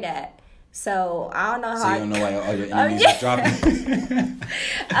ain't pray that. So I don't know how. So you don't know why all your enemies are dropping.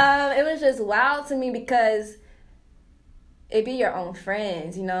 It was just wild to me because it be your own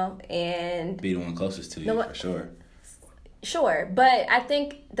friends, you know, and be the one closest to you for sure. Sure, but I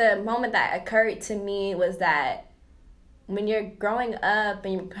think the moment that occurred to me was that when you're growing up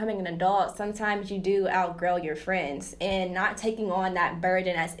and you're becoming an adult, sometimes you do outgrow your friends, and not taking on that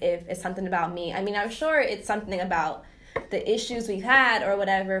burden as if it's something about me. I mean, I'm sure it's something about the issues we've had or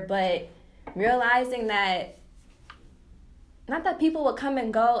whatever, but realizing that, not that people will come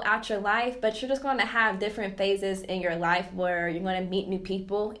and go out your life, but you're just going to have different phases in your life where you're going to meet new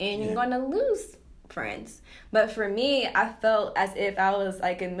people and you're going to lose friends. But for me, I felt as if I was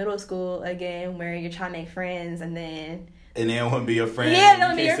like in middle school again, where you're trying to make friends and then they won't be your friend. Yeah, they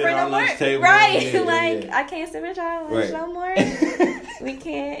don't be your friend no more. Right. Yeah, like, I can't sit with y'all lunch no more. we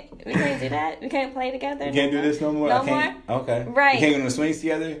can't do that. We can't play together. We can't do this no more? No more? Okay. Right. We can't go to the swings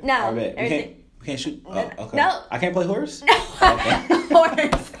together? No. I bet. We can't shoot? Oh, okay. No. I can't play horse? No. Okay.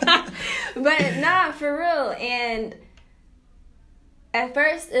 Horse. But nah, for real. And at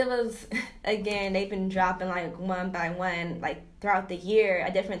first it was, again, they've been dropping like one by one, like throughout the year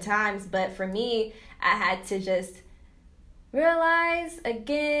at different times. But for me, I had to just realize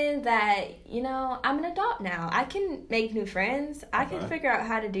again that, you know, I'm an adult now. I can make new friends. I can figure out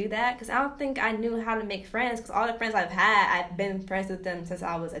how to do that, because I don't think I knew how to make friends, because all the friends I've had, I've been friends with them since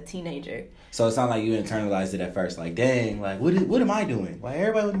I was a teenager. So it's not like you internalized it at first, like, dang, like, what am I doing? Like,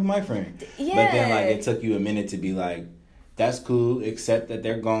 everybody would be my friend. Yeah. But then, like, it took you a minute to be like, that's cool, accept that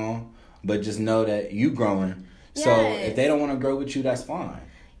they're gone, but just know that you growing. Yes. So if they don't want to grow with you, that's fine.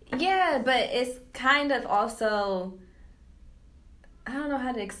 Yeah, but it's kind of also, I don't know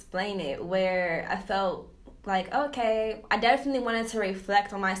how to explain it, where I felt like, okay, I definitely wanted to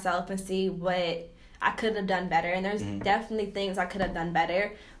reflect on myself and see what I could have done better. And there's definitely things I could have done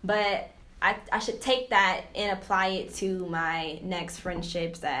better. But I should take that and apply it to my next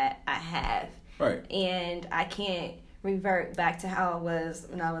friendships that I have. Right. And I can't revert back to how it was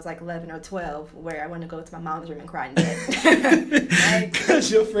when I was like 11 or 12, where I wanted to go to my mom's room and cry in bed.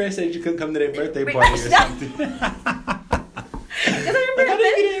 Because your friend said you couldn't come to their birthday party or something. Because I remember, like, I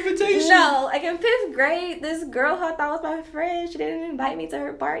didn't get an invitation. No, like in 5th grade, this girl who I thought was my friend, she didn't invite me to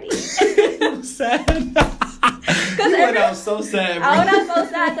her party. It was sad. You went out so sad, bro. I went out so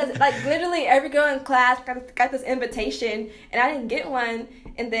sad because, like, literally every girl in class got this invitation, and I didn't get one.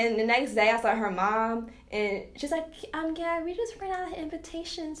 And then the next day, I saw her mom, and she's like, yeah, we just ran out of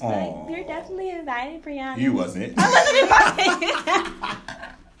invitations, but you're definitely invited, Breyanna. You wasn't. I wasn't invited.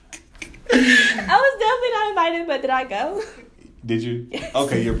 I was definitely not invited, but did I go? Did you? Yes.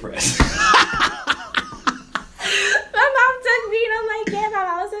 Okay, you're pressed. My mom took me, and I'm like, yeah, Mom,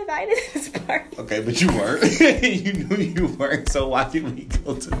 I was invited to this party. Okay, but you weren't. You knew you weren't, so why did we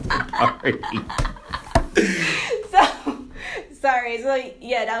go to the party? Sorry. So,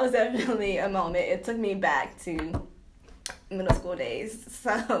 yeah, that was definitely a moment. It took me back to middle school days.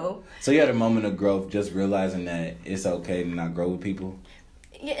 So you had a moment of growth, just realizing that it's okay to not grow with people?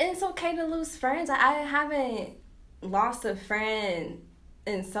 Yeah, it's okay to lose friends. I haven't lost a friend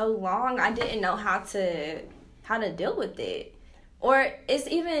in so long. I didn't know how to deal with it. Or it's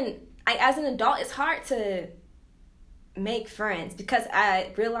even, as an adult, it's hard to make friends, because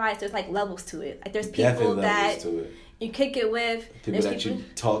I realized there's like levels to it. Like, there's people that you kick it with. People that you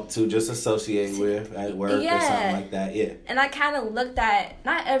talk to, just associate with at work or something like that. Yeah. And I kind of looked at,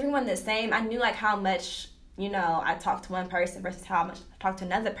 not everyone the same. I knew like how much, you know, I talked to one person versus how much I talked to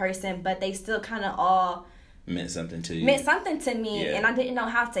another person, but they still kind of all meant something to you. Meant something to me, yeah. And I didn't know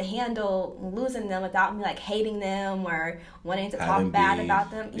how to handle losing them without me like hating them or wanting to Having talk bad beef.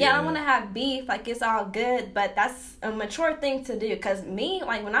 about them. Yeah, I want to have beef, like it's all good, but that's a mature thing to do. Because me,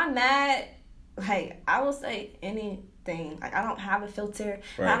 like when I'm mad, like I will say anything. Like I don't have a filter.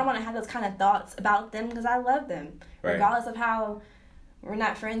 Right. I don't want to have those kind of thoughts about them, because I love them, right. Regardless of how we're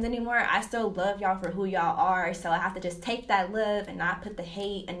not friends anymore. I still love y'all for who y'all are. So I have to just take that love and not put the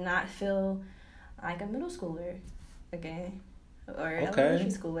hate and not feel like a middle schooler again, or elementary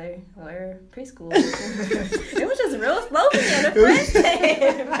schooler, or preschooler. It was just real slow for me on the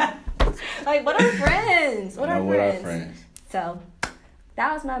friends. Like, what are friends? What are friends? So,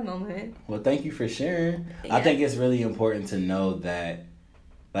 that was my moment. Well, thank you for sharing. Yeah. I think it's really important to know that,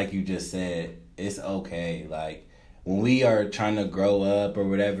 like you just said, it's okay. Like, when we are trying to grow up or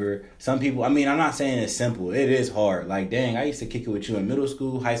whatever, some people, I mean, I'm not saying it's simple. It is hard. Like, dang, I used to kick it with you in middle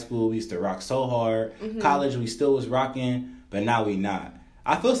school, high school. We used to rock so hard. Mm-hmm. College, we still was rocking, but now we not.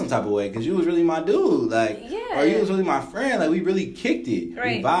 I feel some type of way because you was really my dude. Like, or you was really my friend. Like, we really kicked it.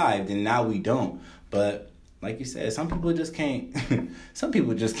 Right. We vibed, and now we don't. But like you said, some people just can't. Some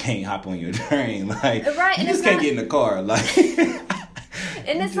people just can't hop on your train. Like, right, you just can't get in the car. Like.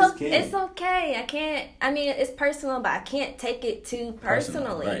 And it's okay. I can't. I mean, it's personal, but I can't take it too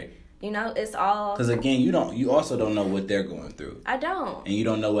personally. Right. It's all... Because, again, you also don't know what they're going through. I don't. And you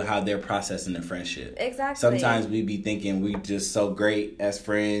don't know how they're processing the friendship. Exactly. Sometimes we be thinking we just so great as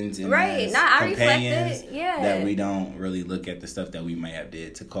friends and as companions that we don't really look at the stuff that we might have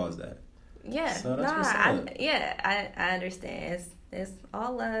did to cause that. Yeah. So that's what's up. I understand. It's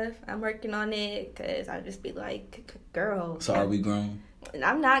all love. I'm working on it because I just be like, girl. So are we grown?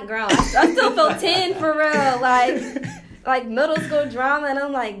 I'm not grown. I still feel 10 for real. Like middle school drama, and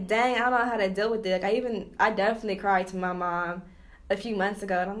I'm like, dang, I don't know how to deal with it. I definitely cried to my mom a few months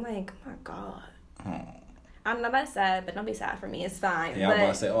ago, and I'm like, oh my God. Oh. I know that's sad, but don't be sad for me. It's fine. Yeah, I'm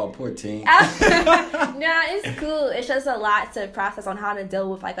about to say, oh, poor teen. No, it's cool. It's just a lot to process on how to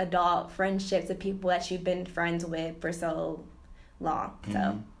deal with, like, adult friendships with people that you've been friends with for so long. Mm-hmm.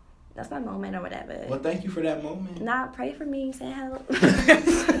 So that's my moment or whatever. Well, thank you for that moment. Nah, pray for me. Say help.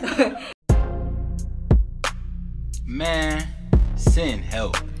 Man, send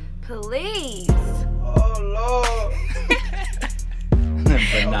help. Please. Oh, Lord.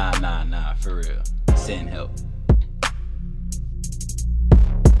 But nah, for real. Send help.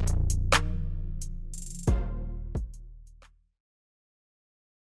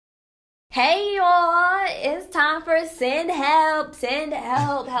 Hey, y'all. It's time for send help. Send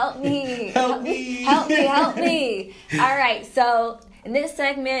help. Help me. Help me. Help me. Help me. All right, so... in this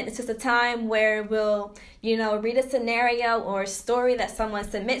segment, it's just a time where we'll, read a scenario or a story that someone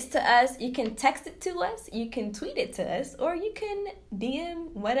submits to us. You can text it to us, you can tweet it to us, or you can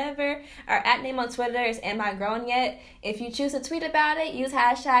DM, whatever. Our @name on Twitter is Am I Grown Yet? If you choose to tweet about it, use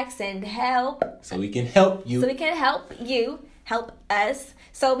 #SendHelp. So we can help you. Help us.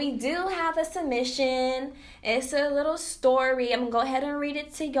 So we do have a submission. It's a little story. I'm going to go ahead and read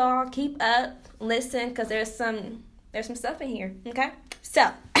it to y'all. Keep up, listen, because there's some stuff in here, okay? So,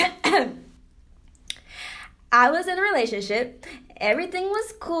 I was in a relationship. Everything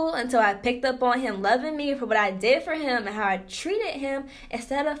was cool until I picked up on him loving me for what I did for him and how I treated him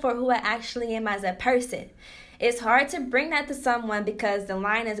instead of for who I actually am as a person. It's hard to bring that to someone because the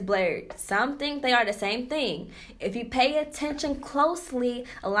line is blurred. Some think they are the same thing. If you pay attention closely,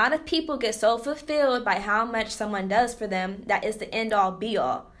 a lot of people get so fulfilled by how much someone does for them that it's the end-all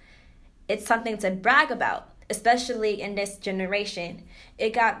be-all. It's something to brag about, especially in this generation.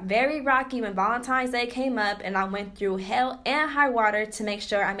 It got very rocky when Valentine's Day came up and I went through hell and high water to make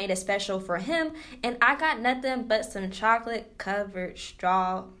sure I made it special for him, and I got nothing but some chocolate-covered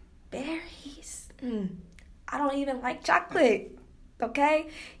strawberries. I don't even like chocolate, okay?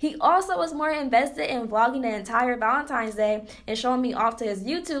 He also was more invested in vlogging the entire Valentine's Day and showing me off to his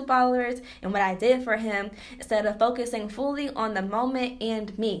YouTube followers and what I did for him instead of focusing fully on the moment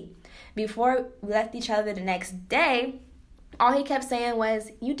and me. Before we left each other the next day, all he kept saying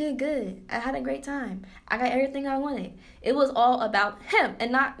was, "You did good. I had a great time. I got everything I wanted." It was all about him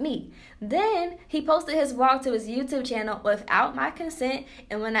and not me. Then he posted his vlog to his YouTube channel without my consent,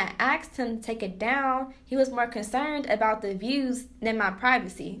 and when I asked him to take it down, he was more concerned about the views than my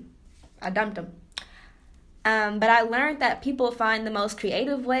privacy. I dumped him. But I learned that people find the most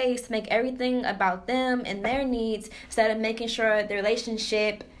creative ways to make everything about them and their needs instead of making sure the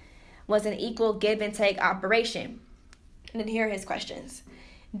relationship was an equal give and take operation. And then here are his questions.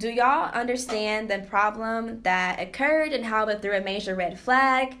 Do y'all understand the problem that occurred and how it threw a major red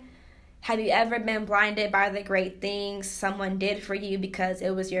flag? Have you ever been blinded by the great things someone did for you because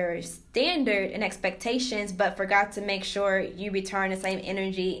it was your standard and expectations, but forgot to make sure you return the same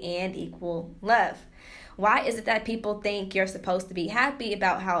energy and equal love? Why is it that people think you're supposed to be happy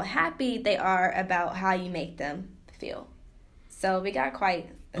about how happy they are about how you make them feel? So we got quite...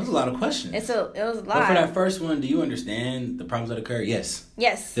 It was a lot of questions. It was a lot. But for that first one, do you understand the problems that occurred? Yes.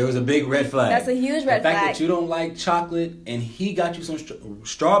 Yes. There was a big red flag. That's a huge red flag. The fact that you don't like chocolate and he got you some chocolate colored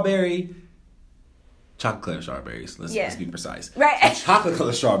strawberries. Let's be precise. Right. Chocolate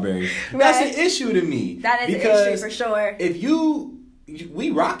colored strawberries. Right. That's an issue to me. That is an issue for sure. If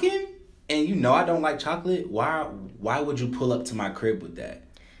we rocking and I don't like chocolate, why would you pull up to my crib with that?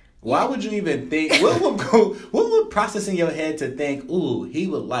 Why would you even think? What would process in your head to think, ooh, he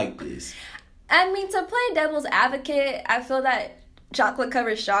would like this? I mean, to play devil's advocate, I feel that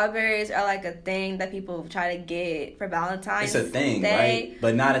chocolate-covered strawberries are like a thing that people try to get for Valentine's Day. It's a thing, right?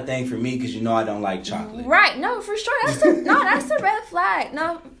 But not a thing for me because I don't like chocolate. Right. No, for sure. That's a red flag.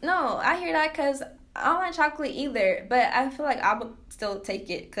 No, I hear that because I don't like chocolate either. But I feel like I would still take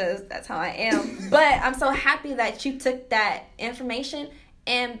it because that's how I am. But I'm so happy that you took that information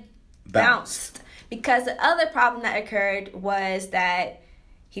and bounced. Because the other problem that occurred was that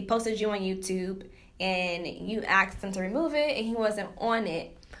he posted you on YouTube and you asked him to remove it and he wasn't on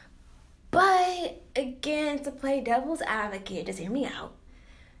it. But again, to play devil's advocate, just hear me out.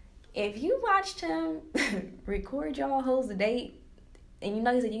 if you watched him record y'all hoes a date, and you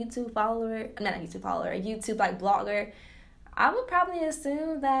know he's a YouTube follower, not a YouTube follower, a YouTube like blogger, I would probably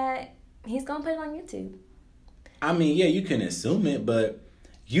assume that he's gonna put it on YouTube. I mean, yeah, you can assume it, but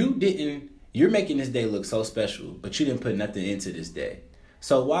you didn't. You're making this day look so special, but you didn't put nothing into this day.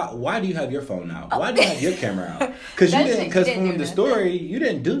 So why do you have your phone out? Why do you have your camera out? Because from the story, you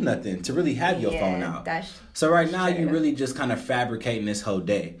didn't do nothing to really have your phone out. So right now, you're really just kind of fabricating this whole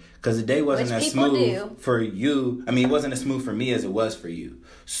day. Because the day wasn't as smooth for you. I mean, it wasn't as smooth for me as it was for you.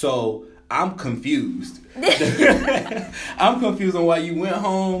 So I'm confused. I'm confused on why you went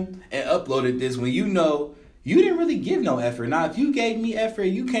home and uploaded this when you know you didn't really give no effort. Now, if you gave me effort,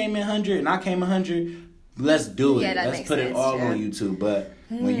 you came in 100 and I came 100, let's do it. Let's put it all on YouTube. But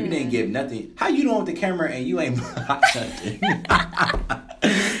when you didn't give nothing, how you doing with the camera and you ain't bought nothing?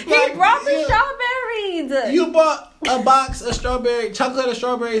 He brought the strawberries. You bought a box of chocolate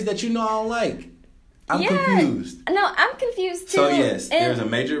strawberries that you know I don't like. I'm confused. No, I'm confused too. So yes, there's a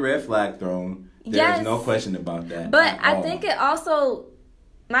major red flag thrown. There's no question about that. But I think it also,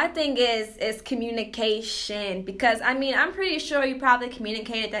 my thing is communication. Because, I mean, I'm pretty sure you probably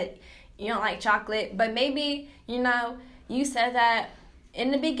communicated that you don't like chocolate. But maybe, you said that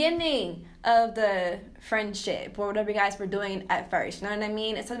in the beginning of the friendship or whatever you guys were doing at first. You know what I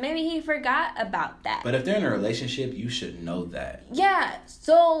mean? And so maybe he forgot about that. But if they're in a relationship, you should know that. Yeah.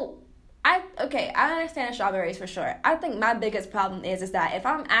 So, I understand strawberries for sure. I think my biggest problem is that if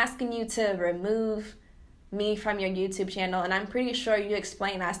I'm asking you to remove me from your YouTube channel, and I'm pretty sure you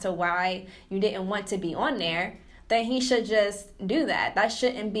explain as to why you didn't want to be on there, then he should just do that. That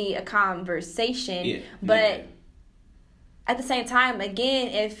shouldn't be a conversation. But at the same time, again,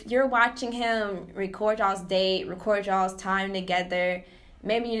 if you're watching him record y'all's date, record y'all's time together,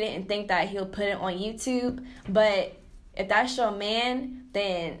 maybe you didn't think that he'll put it on YouTube. But if that's your man,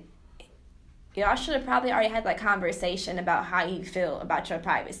 then y'all should have probably already had that conversation about how you feel about your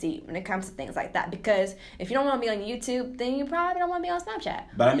privacy when it comes to things like that. Because if you don't want to be on YouTube, then you probably don't want to be on Snapchat.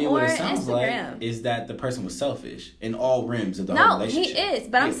 But I mean, what it sounds like is that the person was selfish in all rims of the whole relationship. No, he is.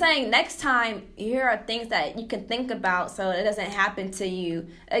 But I'm saying next time, here are things that you can think about so it doesn't happen to you.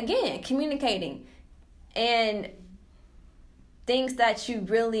 Again, communicating. And things that you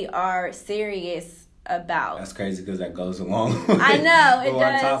really are serious about. That's crazy because that goes along I know it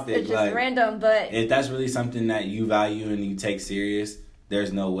does. Topic. It's just random, but if that's really something that you value and you take serious,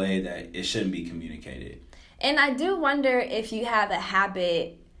 there's no way that it shouldn't be communicated. And I do wonder if you have a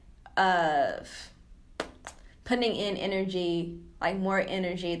habit of putting in energy, like more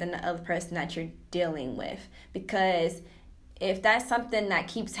energy than the other person that you're dealing with. Because if that's something that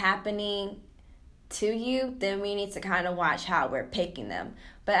keeps happening to you, then we need to kind of watch how we're picking them.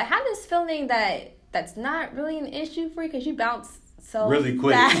 But I have this feeling that that's not really an issue for you because you bounce so really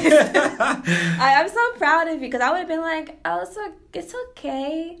quick. I'm so proud of you because I would have been like, oh, it's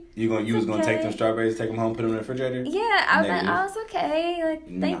okay. You was gonna take them strawberries, take them home, put them in the refrigerator? Yeah, I was like, oh, it's okay.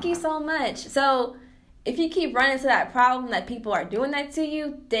 Like, thank you so much. So if you keep running into that problem that people are doing that to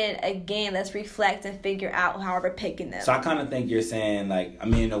you, then again, let's reflect and figure out how we're picking them. So I kind of think you're saying, like, I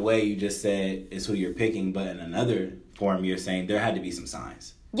mean, in a way you just said it's who you're picking, but in another form you're saying there had to be some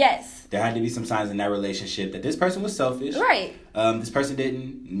signs. Yes. There had to be some signs in that relationship that this person was selfish. Right. This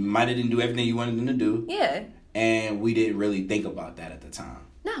person might have didn't do everything you wanted them to do. Yeah. And we didn't really think about that at the time.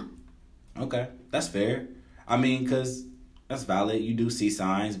 No. Okay. That's fair. I mean, because that's valid. You do see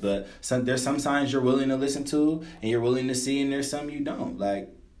signs, but there's some signs you're willing to listen to and you're willing to see, and there's some you don't. Like,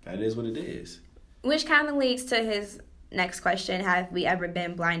 that is what it is. Which kind of leads to his next question. Have we ever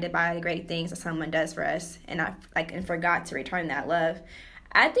been blinded by the great things that someone does for us and forgot to return that love?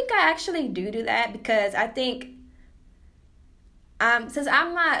 I think I actually do that because I think since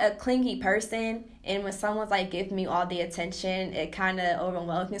I'm not a clingy person, and when someone's like giving me all the attention, it kind of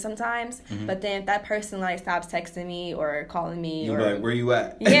overwhelms me sometimes. Mm-hmm. But then if that person like stops texting me or calling me, you're like, where you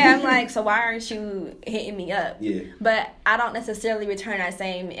at? Yeah, I'm like, so why aren't you hitting me up? Yeah. But I don't necessarily return that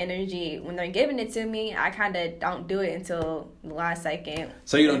same energy when they're giving it to me. I kind of don't do it until the last second.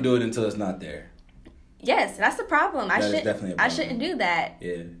 So you don't do it until it's not there. Yes, that's the problem. That is definitely a problem. I shouldn't do that.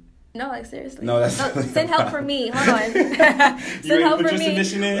 Yeah. No, like seriously. No, that's send help for me. Hold on. Send help for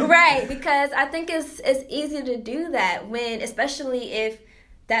me. Right, because I think it's easy to do that when, especially if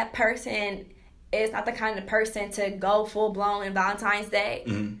that person is not the kind of person to go full blown in Valentine's Day,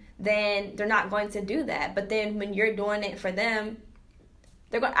 mm-hmm. then they're not going to do that. But then when you're doing it for them,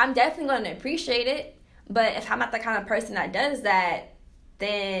 I'm definitely going to appreciate it. But if I'm not the kind of person that does that,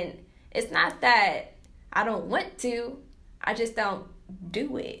 then it's not that I don't want to. I just don't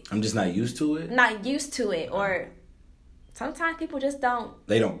do it. I'm just not used to it? Not used to it, or sometimes people just don't.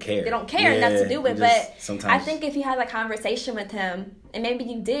 They don't care. They don't care enough to do it. But sometimes, I think if you had a conversation with him, and maybe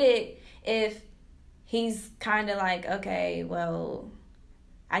you did, if he's kind of like, okay, well,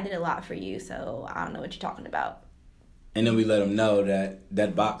 I did a lot for you, so I don't know what you're talking about. And then we let him know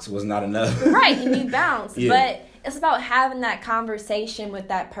that box was not enough. Right, and you bounce. Yeah. But it's about having that conversation with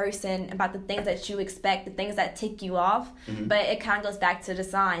that person about the things that you expect, the things that tick you off. Mm-hmm. But it kind of goes back to the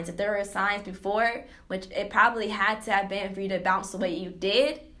signs. If there were signs before, which it probably had to have been for you to bounce the way you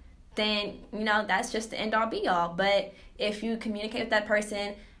did, then, that's just the end-all, be-all. But if you communicate with that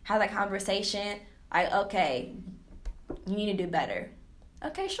person, have that conversation, like, okay, you need to do better.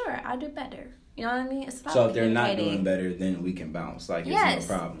 Okay, sure, I'll do better. You know what I mean? It's about so if they're not doing better, then we can bounce. Like, it's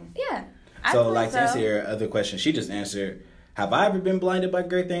no problem. Yeah. So, like, to answer your other question, she just answered, have I ever been blinded by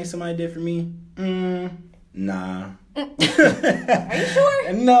great things somebody did for me? Nah. Are you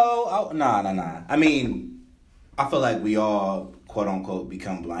sure? No. Nah. I mean, I feel like we all, quote unquote,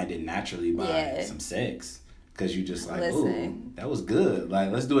 become blinded naturally by some sex. Because you just like, ooh, that was good.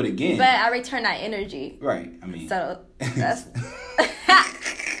 Like, let's do it again. But I return that energy. Right. I mean. So, that's...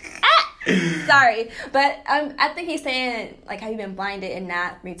 Sorry, but I think he's saying, like, have you been blinded and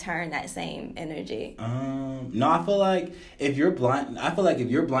not return that same energy? No, I feel like if you're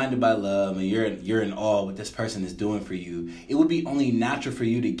blinded by love and you're in awe what this person is doing for you, it would be only natural for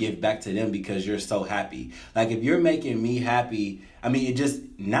you to give back to them because you're so happy. Like, if you're making me happy, I mean, it just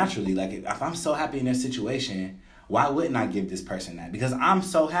naturally, like, if I'm so happy in this situation, why wouldn't I give this person that? Because I'm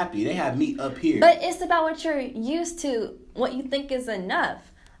so happy. They have me up here. But it's about what you're used to, what you think is enough.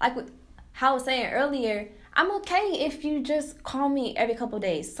 Like, how I was saying earlier, I'm okay if you just call me every couple of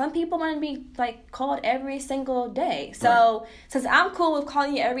days. Some people want to be, like, called every single day. So, since I'm cool with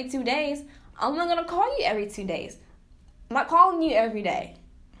calling you every 2 days, I'm not going to call you every 2 days. I'm not calling you every day.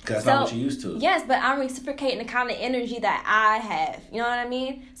 Because that's not what you're used to. Yes, but I'm reciprocating the kind of energy that I have. You know what I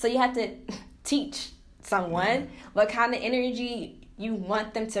mean? So, you have to teach someone what kind of energy you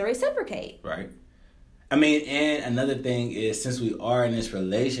want them to reciprocate. Right. I mean, and another thing is, since we are in this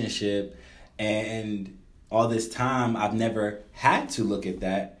relationship and all this time, I've never had to look at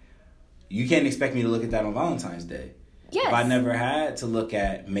that. You can't expect me to look at that on Valentine's Day. Yes. If I never had to look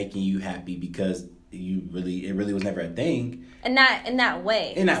at making you happy because it really was never a thing. And not in that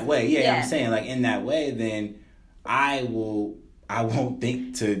way. In that way, yeah. I'm saying, like, in that way, then I won't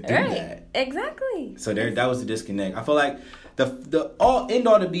think to do that. Exactly. So that was the disconnect. I feel like the end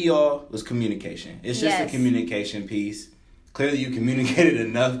all to be all was communication. It's just a communication piece. Clearly, you communicated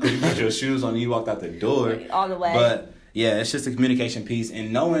enough because you put your shoes on and you walked out the door. All the way. But, yeah, it's just a communication piece.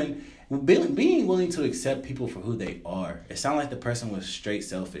 And being willing to accept people for who they are. It sounded like the person was straight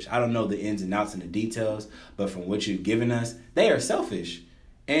selfish. I don't know the ins and outs and the details, but from what you've given us, they are selfish.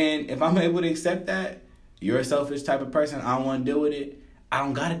 And if I'm able to accept that, you're a selfish type of person, I don't want to deal with it, I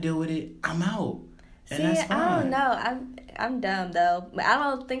don't got to deal with it, I'm out. And that's fine. I don't know. I'm dumb, though. But I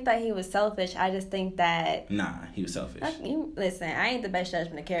don't think that he was selfish. I just think that... Nah, he was selfish. Listen, I ain't the best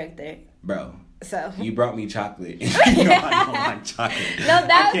judgment of character. Bro. So... You brought me chocolate. You know I don't like chocolate. No,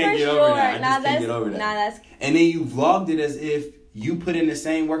 that's I can't for get sure. over that. I just can't get over that. Nah, that's... And then you vlogged it as if you put in the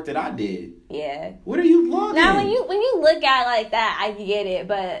same work that I did. Yeah. What are you vlogging? Now, when you look at it like that, I get it.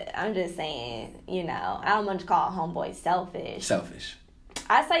 But I'm just saying, I don't want to call homeboy selfish. Selfish.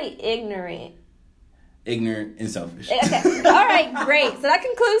 I say ignorant. Ignorant and selfish. Okay. All right, great. So that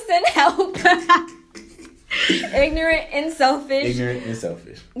concludes Send Help. Ignorant and selfish. Ignorant and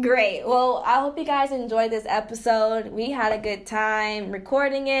selfish. Great. Well, I hope you guys enjoyed this episode. We had a good time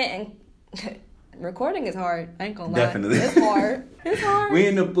recording it, and recording is hard. I ain't gonna lie. Definitely. It's hard. It's hard. We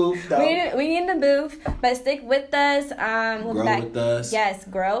in the booth, though. We in the booth, but stick with us. We'll grow back. With us. Yes,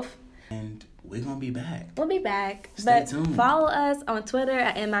 growth. And we're gonna be back. We'll be back. Stay tuned. Follow us on Twitter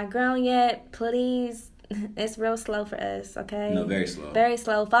at Am I Grown Yet? Please. It's real slow for us, okay? No, very slow. Very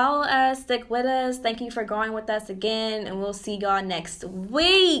slow. Follow us. Stick with us. Thank you for growing with us again. And we'll see y'all next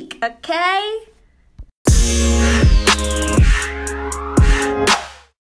week, okay?